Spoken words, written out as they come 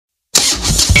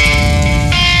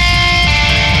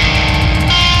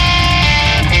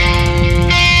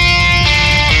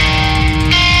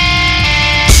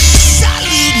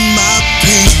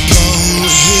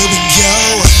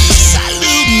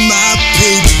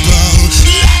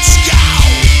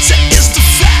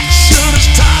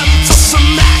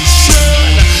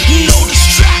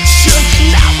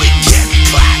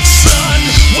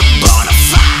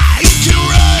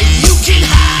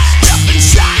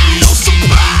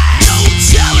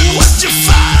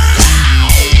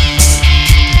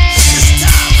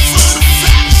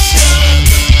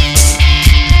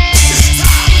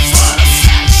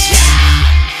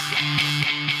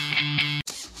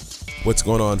What's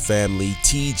going on, family?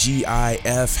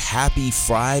 TGIF, happy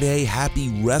Friday, happy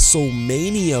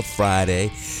WrestleMania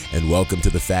Friday, and welcome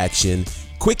to the Faction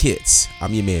Quick Hits.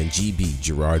 I'm your man, GB,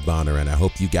 Gerard Bonner, and I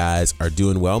hope you guys are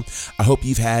doing well. I hope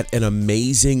you've had an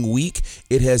amazing week.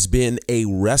 It has been a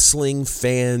wrestling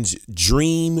fan's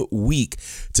dream week,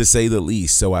 to say the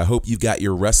least. So I hope you've got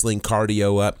your wrestling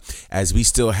cardio up, as we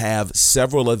still have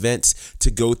several events to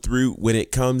go through when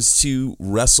it comes to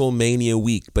WrestleMania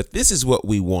week. But this is what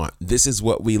we want. This is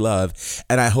what we love,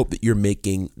 and I hope that you're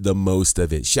making the most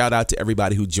of it. Shout out to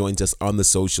everybody who joins us on the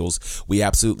socials. We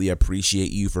absolutely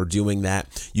appreciate you for doing that.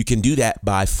 You can do that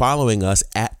by following us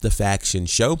at The Faction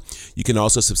Show. You can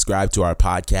also subscribe to our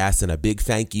podcast, and a big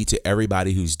thank you to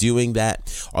everybody who's doing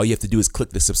that. All you have to do is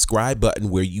click the subscribe button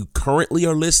where you currently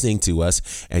are listening to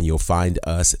us, and you'll find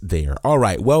us there. All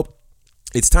right, well,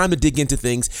 it's time to dig into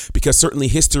things, because certainly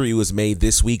history was made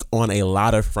this week on a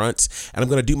lot of fronts, and I'm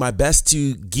going to do my best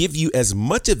to give you as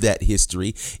much of that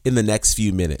history in the next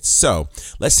few minutes. So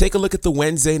let's take a look at the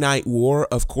Wednesday Night War.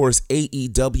 Of course,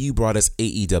 AEW brought us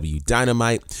AEW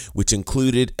Dynamite, which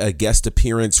included a guest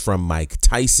appearance from Mike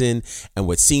Tyson and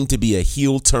what seemed to be a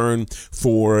heel turn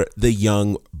for the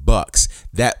Young Bucks.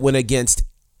 That went against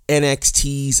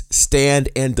NXT's Stand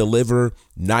and Deliver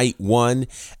Night 1,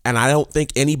 and I don't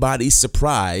think anybody's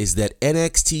surprised that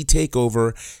NXT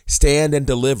TakeOver Stand and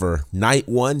Deliver Night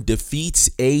 1 defeats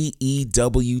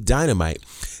AEW Dynamite.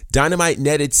 Dynamite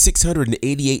netted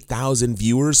 688,000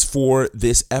 viewers for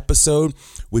this episode,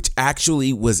 which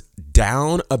actually was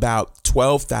down about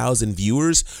 12,000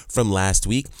 viewers from last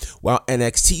week, while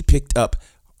NXT picked up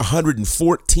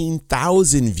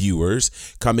 114,000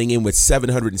 viewers, coming in with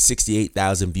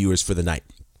 768,000 viewers for the night.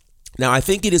 Now, I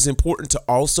think it is important to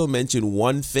also mention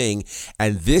one thing,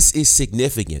 and this is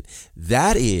significant.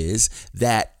 That is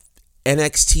that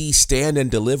NXT Stand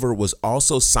and Deliver was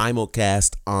also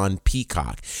simulcast on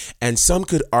Peacock, and some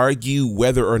could argue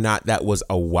whether or not that was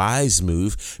a wise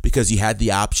move, because you had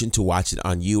the option to watch it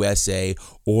on USA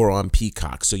or on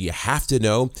Peacock. So you have to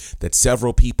know that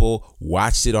several people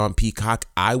watched it on Peacock.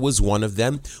 I was one of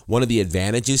them. One of the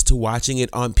advantages to watching it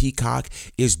on Peacock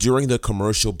is during the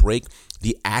commercial break,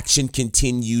 the action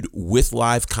continued with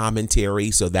live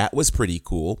commentary, so that was pretty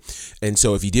cool. And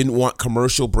so if you didn't want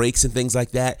commercial breaks and things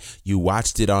like that, you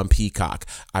watched it on Peacock.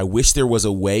 I wish there was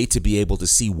a way to be able to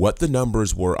see what the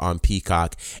numbers were on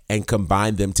Peacock and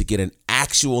combine them to get an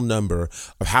actual number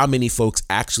of how many folks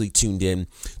actually tuned in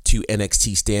to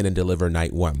NXT Stand and Deliver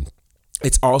Night 1.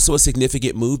 It's also a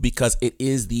significant move because it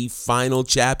is the final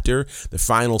chapter, the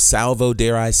final salvo,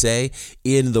 dare I say,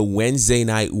 in the Wednesday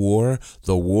Night War.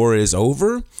 The war is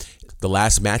over. The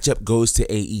last matchup goes to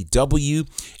AEW,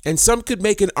 and some could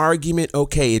make an argument,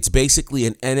 okay, it's basically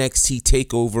an NXT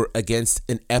takeover against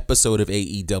an episode of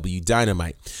AEW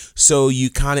Dynamite. So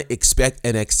you kind of expect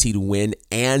NXT to win,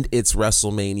 and it's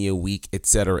WrestleMania week,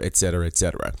 etc., etc.,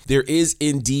 etc. There is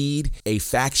indeed a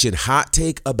faction hot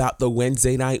take about the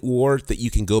Wednesday Night War that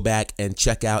you can go back and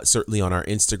check out, certainly on our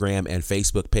Instagram and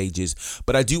Facebook pages.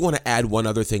 But I do want to add one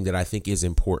other thing that I think is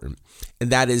important, and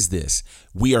that is this.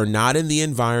 We are not in the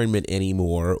environment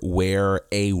anymore where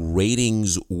a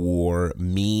ratings war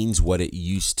means what it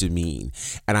used to mean.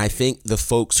 And I think the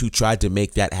folks who tried to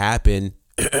make that happen,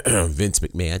 Vince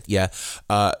McMahon,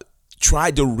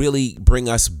 tried to really bring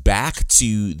us back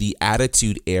to the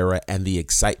Attitude Era and the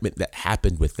excitement that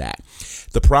happened with that.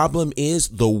 The problem is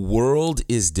the world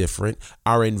is different.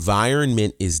 Our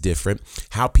environment is different.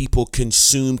 How people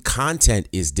consume content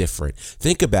is different.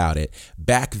 Think about it.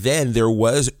 Back then, there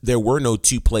were no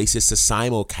two places to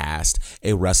simulcast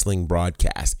a wrestling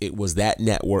broadcast. It was that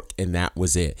network, and that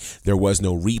was it. There was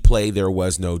no replay. There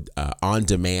was no on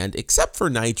demand, except for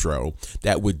Nitro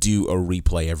that would do a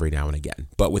replay every now and again.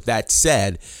 But with that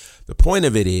said, the point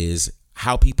of it is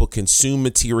how people consume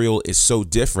material is so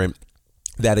different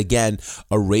that, again,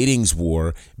 a ratings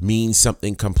war means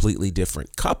something completely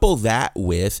different. Couple that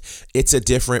with it's a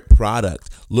different product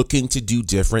looking to do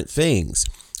different things.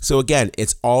 So again,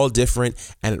 it's all different,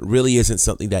 and it really isn't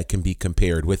something that can be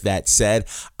compared. With that said,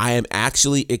 I am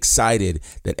actually excited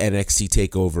that NXT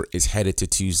TakeOver is headed to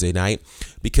Tuesday night,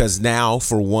 because now,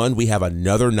 for one, we have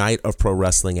another night of pro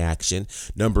wrestling action.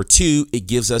 Number two, it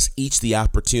gives us each the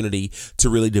opportunity to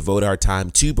really devote our time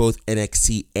to both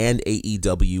NXT and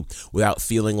AEW without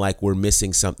feeling like we're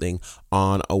missing something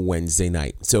on a Wednesday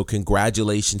night. So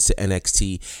congratulations to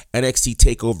NXT. NXT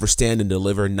TakeOver Stand and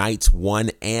Deliver nights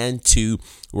 1 and 2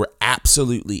 were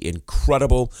absolutely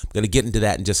incredible. I'm going to get into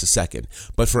that in just a second.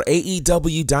 But for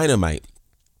AEW Dynamite,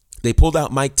 they pulled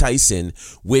out Mike Tyson,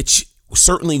 which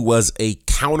certainly was a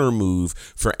counter move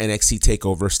for NXT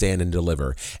TakeOver Stand and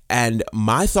Deliver. And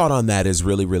my thought on that is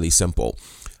really, really simple.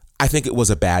 I think it was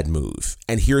a bad move.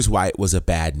 And here's why it was a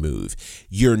bad move.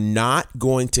 You're not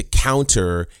going to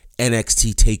counter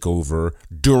NXT TakeOver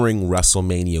during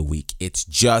WrestleMania week. It's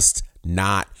just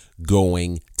not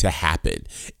going to happen.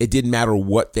 It didn't matter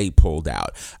what they pulled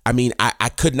out. I mean, I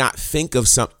could not think of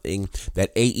something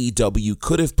that AEW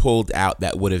could have pulled out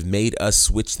that would have made us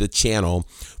switch the channel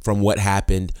from what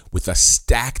happened with a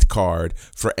stacked card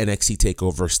for NXT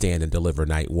TakeOver Stand and Deliver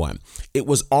Night 1. It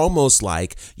was almost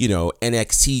like,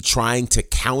 NXT trying to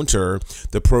counter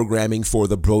the programming for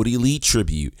the Brody Lee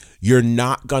tribute. You're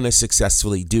not going to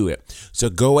successfully do it.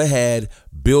 So go ahead,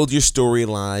 build your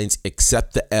storylines,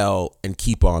 accept the L, and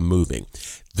keep on moving.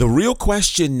 The real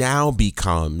question now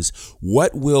becomes,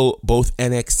 what will both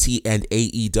NXT and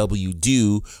AEW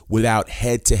do without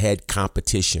head-to-head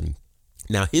competition?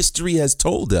 Now, history has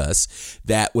told us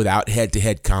that without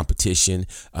head-to-head competition,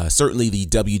 certainly the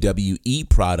WWE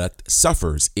product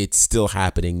suffers. It's still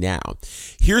happening now.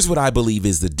 Here's what I believe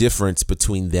is the difference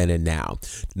between then and now.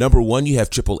 Number one, you have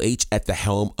Triple H at the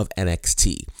helm of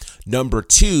NXT. Number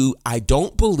two, I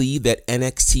don't believe that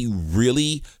NXT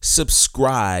really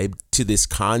subscribed to this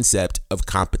concept of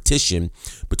competition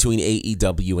between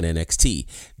AEW and NXT.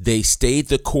 They stayed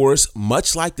the course,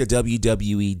 much like the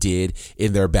WWE did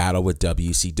in their battle with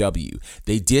WCW.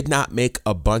 They did not make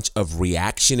a bunch of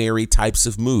reactionary types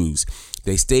of moves.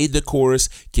 They stayed the course,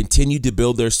 continued to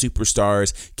build their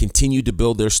superstars, continued to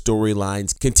build their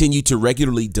storylines, continued to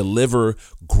regularly deliver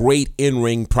great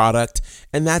in-ring product,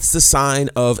 and that's the sign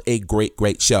of a great,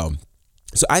 great show.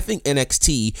 So I think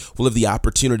NXT will have the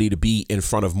opportunity to be in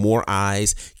front of more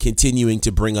eyes, continuing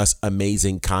to bring us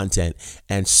amazing content.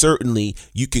 And certainly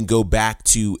you can go back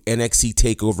to NXT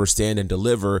TakeOver Stand and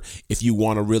Deliver if you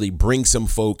want to really bring some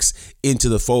folks into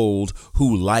the fold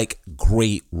who like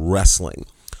great wrestling.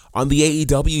 On the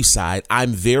AEW side,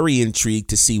 I'm very intrigued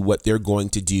to see what they're going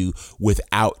to do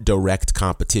without direct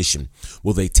competition.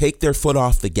 Will they take their foot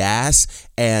off the gas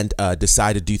and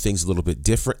decide to do things a little bit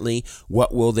differently?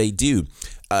 What will they do?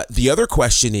 The other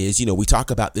question is, we talk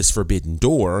about this Forbidden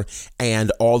Door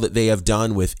and all that they have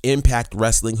done with Impact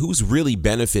Wrestling. Who's really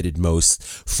benefited most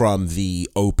from the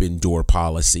open door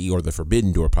policy or the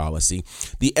Forbidden Door policy?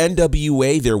 The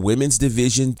NWA, their women's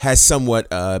division, has somewhat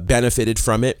benefited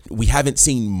from it. We haven't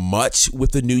seen much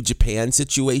with the New Japan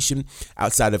situation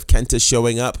outside of Kenta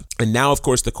showing up. And now, of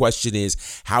course, the question is,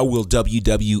 how will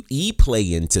WWE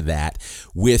play into that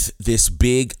with this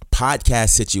big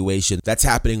podcast situation that's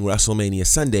happening WrestleMania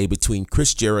Sunday between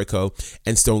Chris Jericho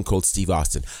and Stone Cold Steve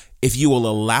Austin? If you will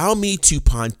allow me to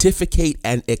pontificate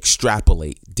and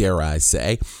extrapolate, dare I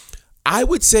say, I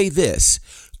would say this.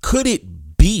 Could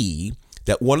it be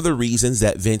that one of the reasons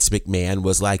that Vince McMahon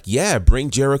was like, yeah,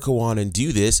 bring Jericho on and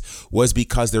do this, was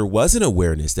because there was an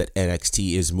awareness that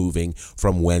NXT is moving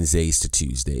from Wednesdays to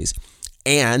Tuesdays?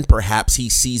 And perhaps he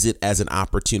sees it as an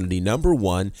opportunity, number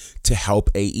one, to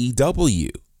help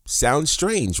AEW. Sounds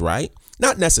strange, right?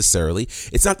 Not necessarily.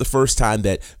 It's not the first time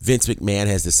that Vince McMahon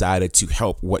has decided to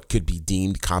help what could be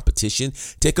deemed competition.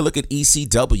 Take a look at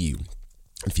ECW.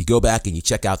 If you go back and you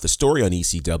check out the story on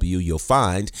ECW, you'll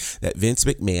find that Vince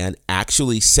McMahon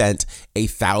actually sent a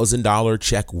 $1,000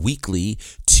 check weekly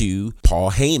to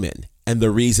Paul Heyman. And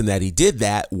the reason that he did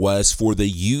that was for the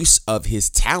use of his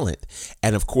talent.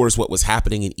 And of course, what was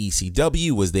happening in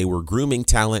ECW was they were grooming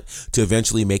talent to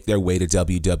eventually make their way to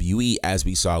WWE, as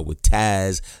we saw with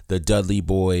Taz, the Dudley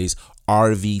Boys,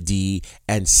 RVD,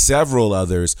 and several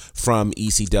others from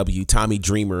ECW, Tommy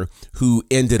Dreamer, who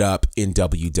ended up in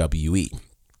WWE.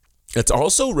 Let's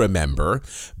also remember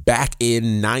back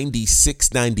in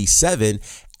 96, 97,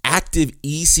 active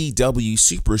ECW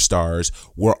superstars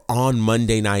were on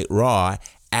Monday Night Raw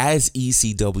as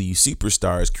ECW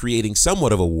superstars, creating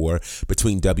somewhat of a war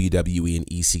between WWE and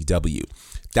ECW.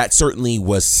 That certainly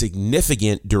was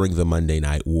significant during the Monday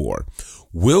Night War.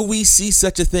 Will we see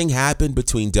such a thing happen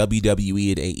between WWE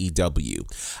and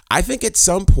AEW? I think at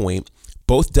some point,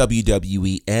 both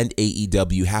WWE and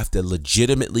AEW have to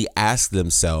legitimately ask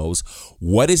themselves,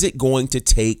 what is it going to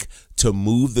take to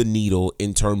move the needle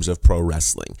in terms of pro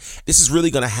wrestling? This is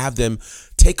really going to have them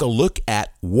take a look at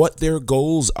what their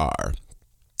goals are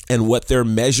and what their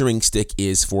measuring stick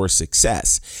is for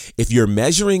success. If your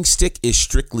measuring stick is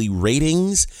strictly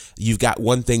ratings, you've got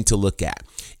one thing to look at.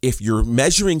 if your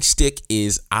measuring stick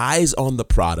is eyes on the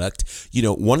product,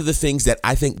 one of the things that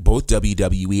I think both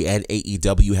WWE and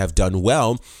AEW have done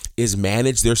well is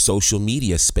manage their social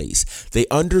media space. They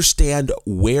understand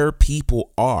where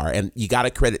people are, and you got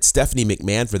to credit Stephanie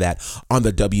McMahon for that on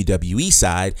the WWE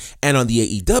side. And on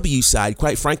the AEW side,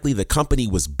 quite frankly, the company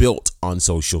was built on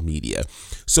social media.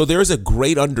 So there's a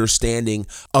great understanding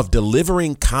of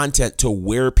delivering content to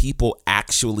where people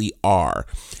actually are.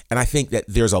 And I think that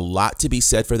there's a lot to be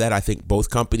said for that. I think both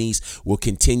companies will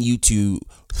continue to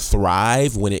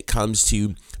thrive when it comes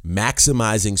to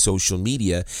maximizing social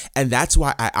media. And that's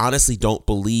why I honestly don't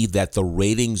believe that the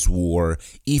ratings war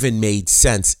even made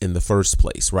sense in the first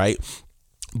place, right?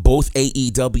 Both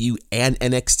AEW and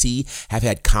NXT have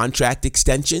had contract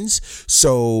extensions,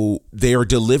 so they are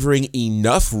delivering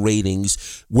enough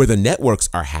ratings where the networks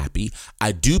are happy.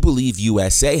 I do believe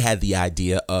USA had the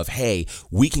idea of, hey,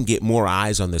 we can get more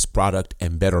eyes on this product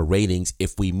and better ratings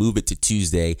if we move it to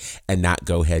Tuesday and not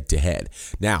go head to head.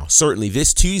 Now, certainly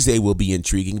this Tuesday will be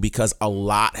intriguing because a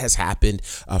lot has happened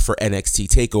for NXT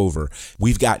TakeOver.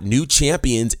 We've got new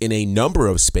champions in a number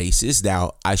of spaces.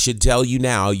 Now, I should tell you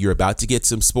now, you're about to get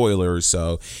some spoilers,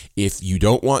 so if you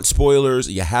don't want spoilers,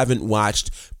 you haven't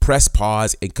watched, press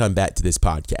pause and come back to this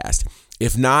podcast.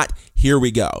 If not, here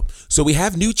we go. So we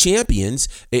have new champions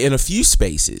in a few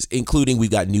spaces, including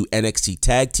we've got new NXT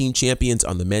Tag Team Champions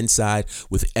on the men's side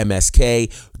with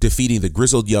MSK defeating the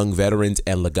Grizzled Young Veterans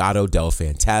and Legado del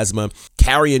Fantasma.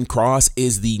 Karrion Kross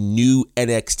is the new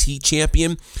NXT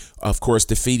champion, of course,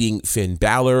 defeating Finn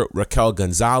Balor. Raquel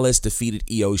Gonzalez defeated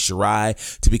Io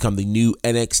Shirai to become the new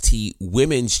NXT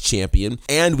Women's Champion.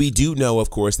 And we do know, of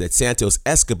course, that Santos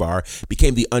Escobar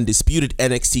became the undisputed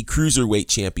NXT Cruiserweight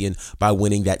Champion by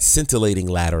winning that scintillating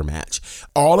ladder match.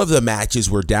 All of the matches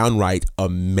were downright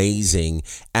amazing.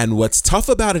 And what's tough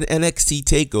about an NXT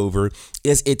TakeOver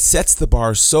is it sets the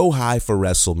bar so high for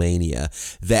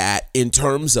WrestleMania that in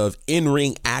terms of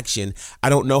in-ring action, I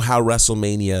don't know how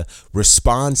WrestleMania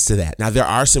responds to that. Now, there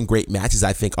are some great matches,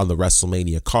 I think, on the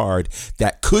WrestleMania card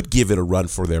that could give it a run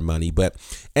for their money, but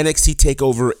NXT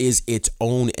TakeOver is its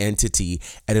own entity,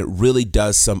 and it really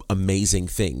does some amazing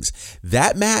things.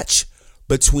 That match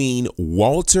between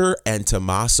Walter and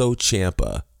Tommaso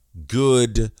Ciampa,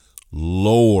 good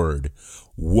Lord,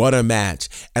 what a match.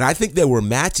 And I think there were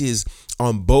matches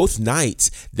on both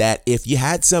nights that if you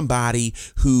had somebody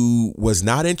who was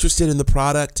not interested in the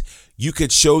product, you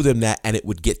could show them that and it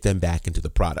would get them back into the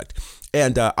product.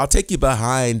 And I'll take you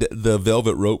behind the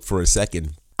velvet rope for a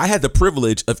second. I had the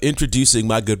privilege of introducing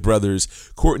my good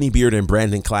brothers, Courtney Beard and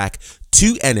Brandon Clack,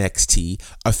 to NXT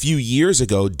a few years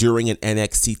ago during an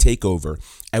NXT TakeOver.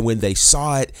 And when they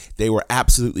saw it, they were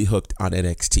absolutely hooked on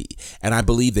NXT. And I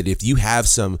believe that if you have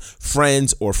some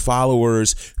friends or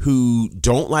followers who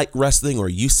don't like wrestling or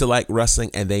used to like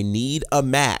wrestling and they need a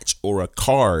match or a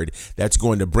card that's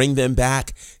going to bring them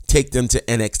back, take them to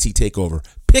NXT TakeOver.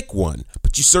 Pick one,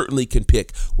 but you certainly can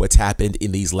pick what's happened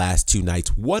in these last two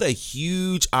nights. What a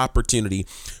huge opportunity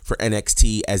for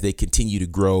NXT as they continue to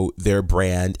grow their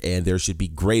brand, and there should be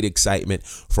great excitement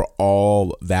for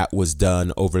all that was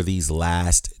done over these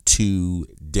last 2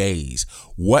 days.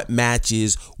 What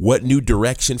matches, what new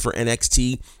direction for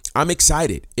NXT? I'm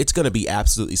excited. It's going to be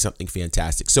absolutely something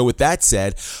fantastic. So with that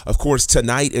said, of course,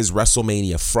 tonight is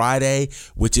WrestleMania Friday,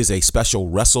 which is a special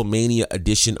WrestleMania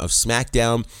edition of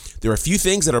SmackDown. There are a few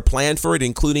things that are planned for it,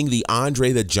 including the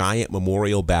Andre the Giant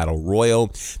Memorial Battle Royal.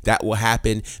 That will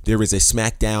happen. There is a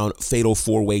SmackDown Fatal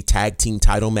 4-Way Tag Team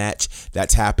title match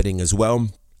that's happening as well.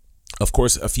 Of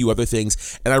course, a few other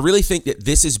things. And I really think that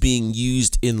this is being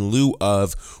used in lieu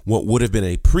of what would have been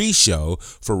a pre-show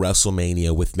for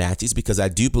WrestleMania with matches, because I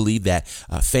do believe that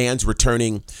fans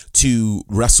returning to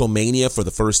WrestleMania for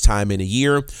the first time in a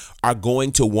year are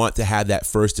going to want to have that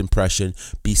first impression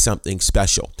be something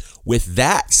special. With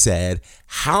that said,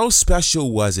 how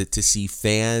special was it to see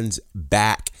fans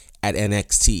back at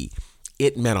NXT?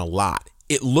 It meant a lot.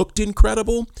 It looked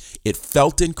incredible. It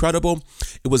felt incredible.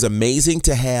 It was amazing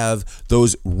to have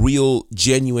those real,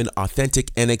 genuine,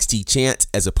 authentic NXT chants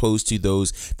as opposed to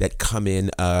those that come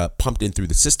in pumped in through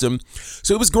the system.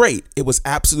 So it was great. It was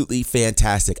absolutely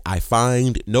fantastic. I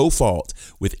find no fault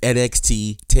with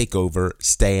NXT TakeOver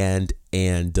Stand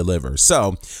and Deliver.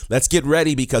 So let's get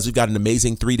ready because we've got an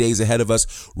amazing 3 days ahead of us.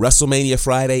 WrestleMania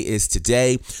Friday is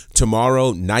today.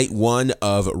 Tomorrow, night 1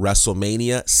 of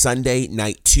WrestleMania. Sunday,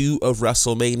 night 2 of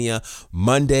WrestleMania.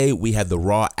 Monday, we have the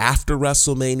Raw after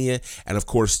WrestleMania. And of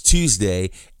course,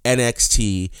 Tuesday,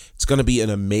 NXT. It's going to be an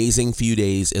amazing few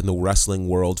days in the wrestling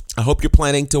world. I hope you're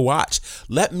planning to watch.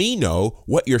 Let me know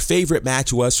what your favorite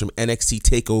match was from NXT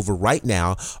TakeOver right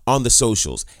now on the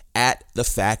socials at The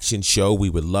Faction Show. We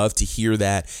would love to hear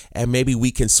that, and maybe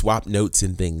we can swap notes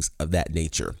and things of that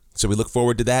nature. So we look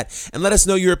forward to that. And let us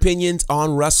know your opinions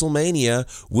on WrestleMania.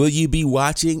 Will you be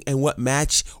watching, and what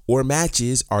match or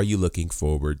matches are you looking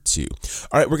forward to?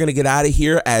 All right, we're going to get out of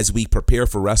here as we prepare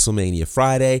for WrestleMania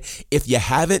Friday. If you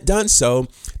haven't done so,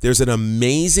 there's an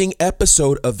amazing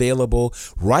episode available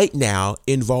right now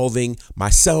involving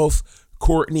myself,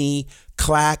 Courtney,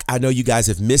 Clack. I know you guys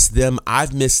have missed them.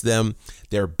 I've missed them.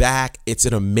 They're back. It's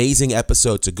an amazing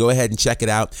episode, so go ahead and check it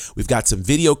out. We've got some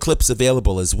video clips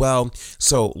available as well.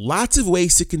 So lots of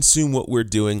ways to consume what we're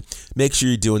doing. Make sure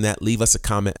you're doing that. Leave us a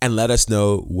comment and let us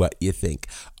know what you think.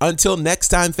 Until next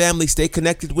time, family, stay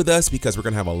connected with us because we're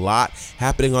going to have a lot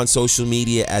happening on social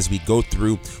media as we go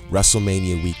through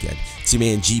WrestleMania weekend. It's your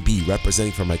man GB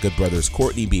representing for my good brothers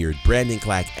Courtney Beard, Brandon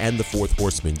Clack, and the Fourth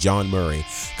Horseman, John Murray.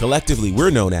 Collectively, we're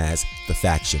known as The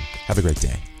Faction. Have a great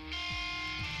day.